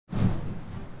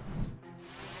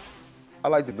I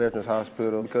like the Veterans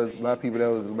Hospital because a lot of people that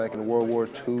was back in the World War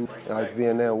II and like the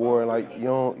Vietnam War, and like you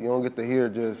don't get to hear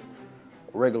just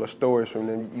regular stories from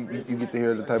them. You get to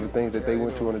hear the type of things that they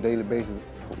went through on a daily basis,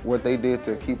 what they did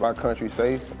to keep our country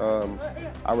safe.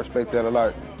 I respect that a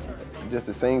lot. Just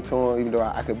to sing to them, even though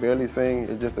I could barely sing,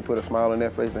 it's just to put a smile on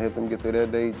their face and help them get through their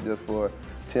day just for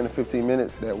 10 to 15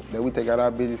 minutes that we take out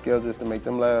our busy schedules to make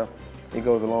them laugh. It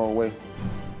goes a long way.